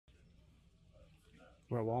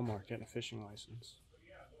We're at Walmart getting a fishing license.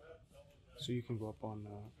 So you can go up on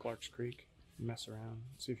Clark's Creek, mess around,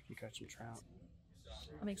 see if you can catch some trout.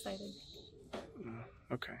 I'm excited.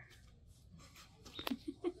 Okay.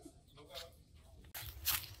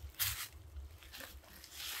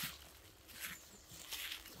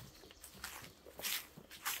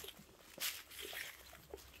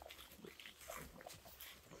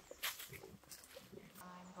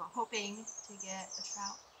 I'm hoping to get a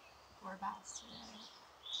trout or a bass today.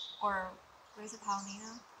 Or, what is it,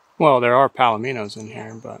 palomino? Well, there are palominos in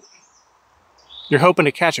here, but you're hoping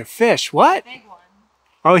to catch a fish. What? A big one.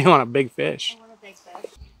 Oh, you want a big fish? I want a big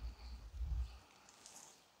fish.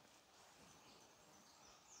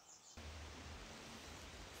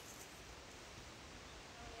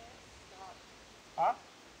 Huh?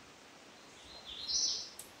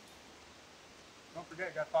 Don't forget,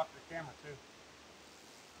 you gotta talk to the camera too.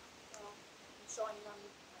 Well, I'm showing them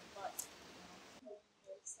my butt.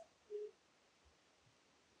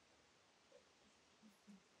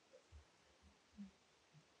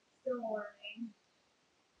 Still learning.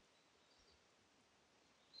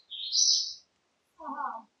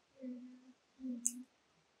 Oh.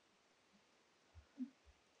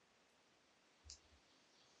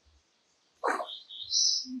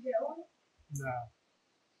 You do? No.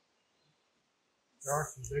 There are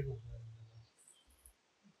some big ones there.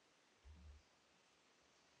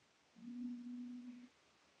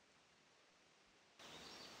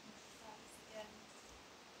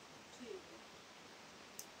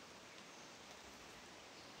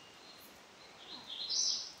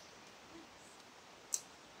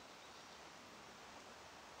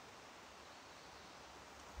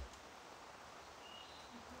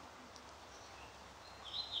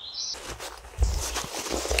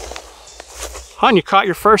 Hon, you caught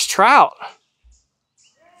your first trout.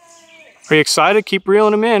 Are you excited? Keep reeling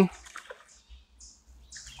them in.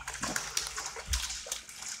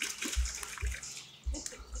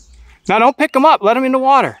 Now don't pick them up. Let them in the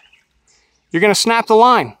water. You're going to snap the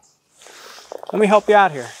line. Let me help you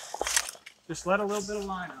out here. Just let a little bit of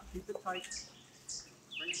line out. Keep it tight.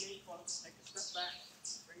 Bring it in close. Take a step back.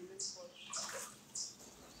 Bring it in close.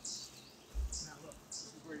 Now look, this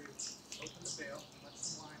is where you open the bail, let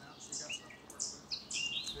some line out so you got something to work with.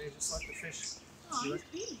 Then you just let the fish do it.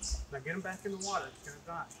 Now get them back in the water. It's going to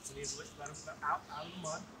die. So you need to let them out of the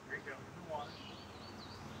mud. There you go, in the water.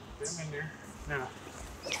 Get them in there. Now,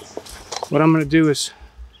 what I'm going to do is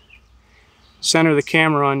center the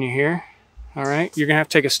camera on you here. All right, you're going to have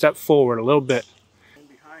to take a step forward a little bit. And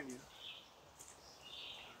behind you.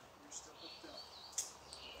 You're still hooked up.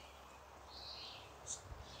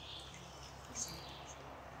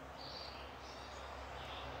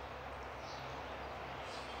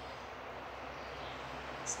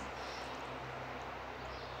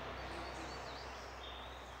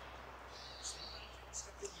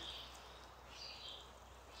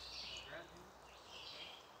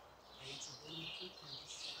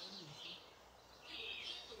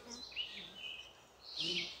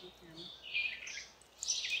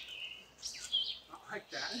 Not like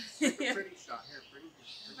that. Take a pretty shot. Here, bring it.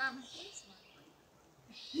 What about my face one?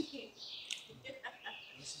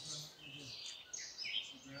 This is what we do.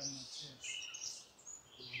 So grab my fish.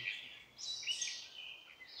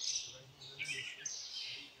 Right here underneath you.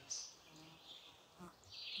 There you go.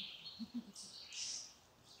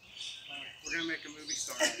 Alright, we're gonna make a movie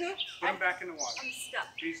star. Put him back in the water. I'm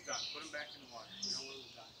stuck. He's done. Put him back in the water. We don't want him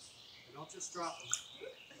to die. And don't just drop him.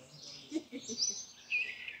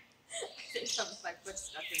 I think my foot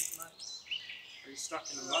stuck in the mud. Are you stuck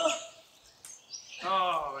in the mud?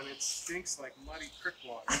 Oh, and it stinks like muddy creek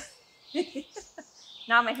water.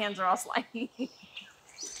 Now my hands are all slimy.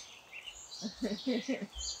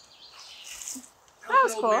 That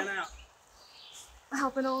was cool.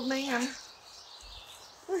 Help an old man.